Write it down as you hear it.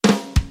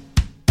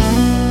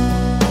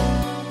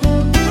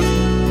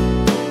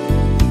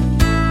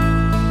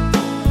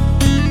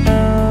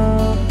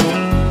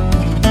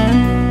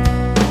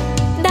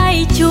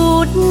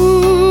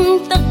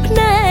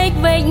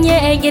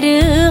ច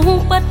រឿង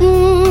ពិត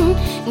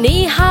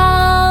នេះហើ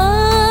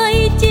យ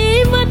ជី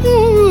វិត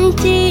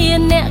ជា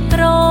អ្នក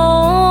ក្រ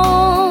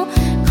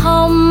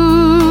ខំ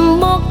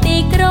មកទី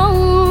ក្រុង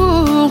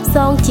ផ្ស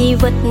ងជី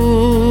វិត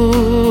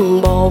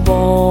បប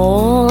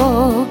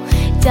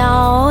ចោ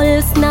ល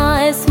ស្នេ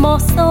ហ៍ស្មោះ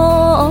ស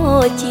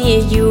រជា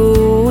យូ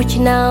រ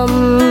ឆ្នាំ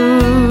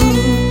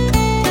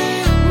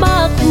បើ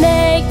កភ្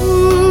នែក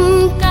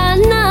កាល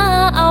ណា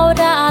អ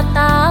រ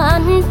តា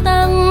ន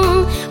តាំង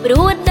ព្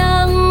រោះដឹ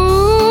ង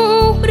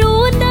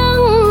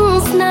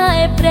ស្នេ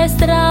ហ៍ព្រះ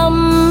ស្រម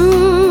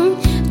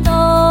ត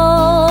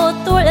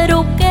ទួល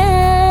រូបគេ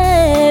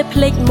ភ្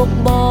លេចមុខ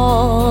ប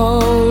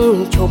ង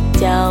ឈប់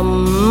ចាំ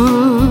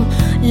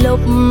លុ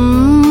ប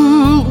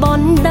ប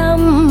ន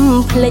ដាំ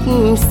ភ្លេច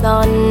ស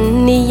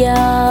ន្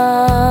យា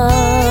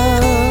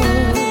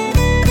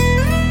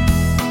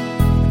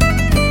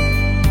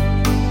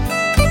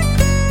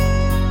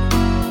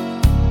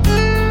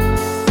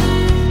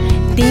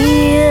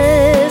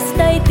ស្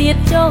ដីទៀត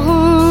ចុះ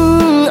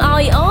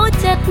ឲ្យអរ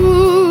ចិត្ត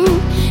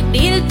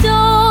ឌីលច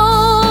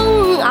ង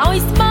ឲ្យ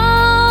ស្បា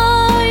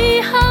យ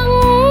ហឹង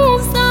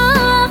សា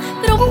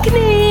ក្រុមគ្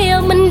នា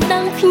មិនដឹ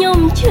ងខ្ញុំ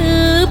ឈឺ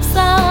ផ្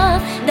សា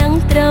ដឹង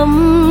ត្រឹម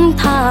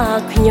ថា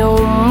ខ្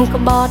ញុំ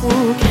ក្បត់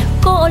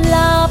កុ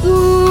លាប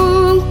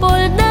ព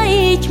លដី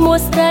ឈ្មោះ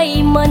ស្រី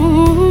មិន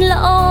ល្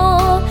អ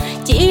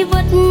ជី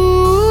វិត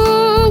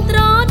ត្រ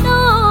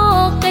ដោ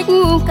កិច្ច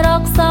ក្រ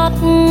កសត់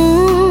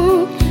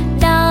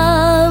ដើ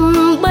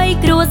ម្បី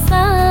គ្រួ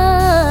សា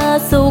រ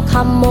សុខ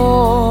ម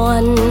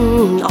ន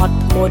អត់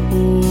ធ្មត់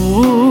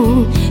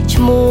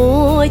ឈ្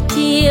មោះ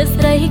ជា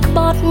ស្រីក្ប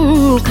ត់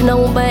ក្នុ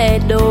ងបេះ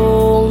ដូ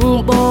ង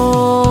បង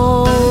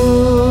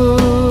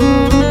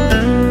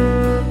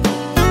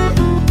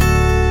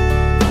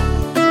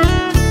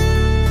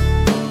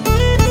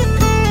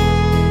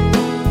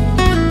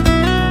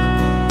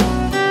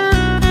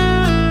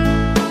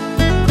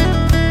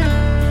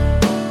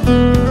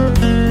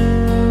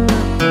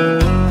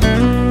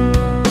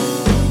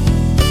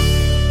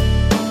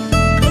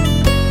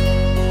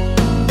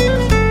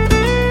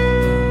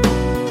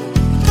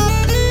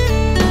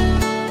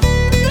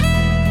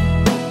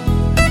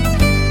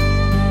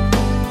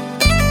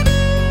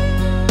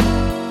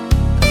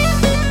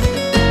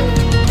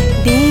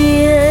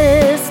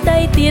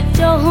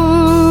ចុះ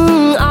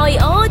ឲ្យ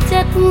អរ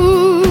ចិត្ត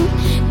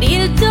ឌី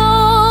លច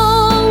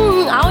ង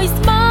ឲ្យ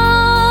ស្បា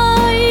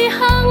យ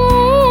ហឹង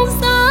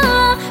សា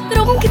ក្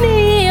រុមគ្នា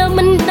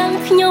មិនដឹង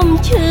ខ្ញុំ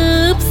ឈឺ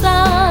ផ្សា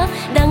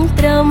ដឹង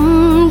ត្រឹម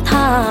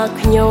ថា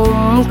ខ្ញុំ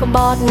ក្ប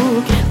ត់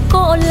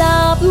កុ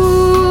លាប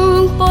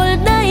ពល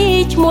ដី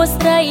ឈ្មោះ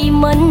ស្រី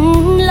មិន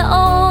ល្អ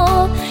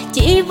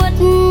ជីវិត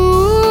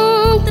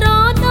ត្រ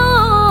ដោ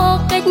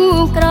កិច្ច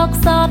ក្រក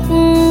សត់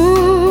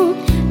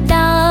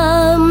ដើ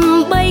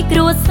ម្បីគ្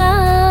រួសា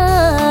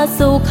រ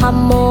សុខ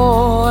ម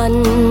ន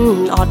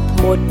អត់ធ្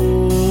មត់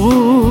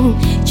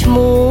ឈ្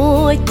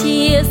មោះជា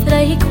ស្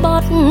រីក្ប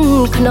ត់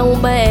ក្នុង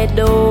បេះ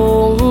ដូ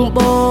ងប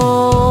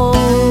ង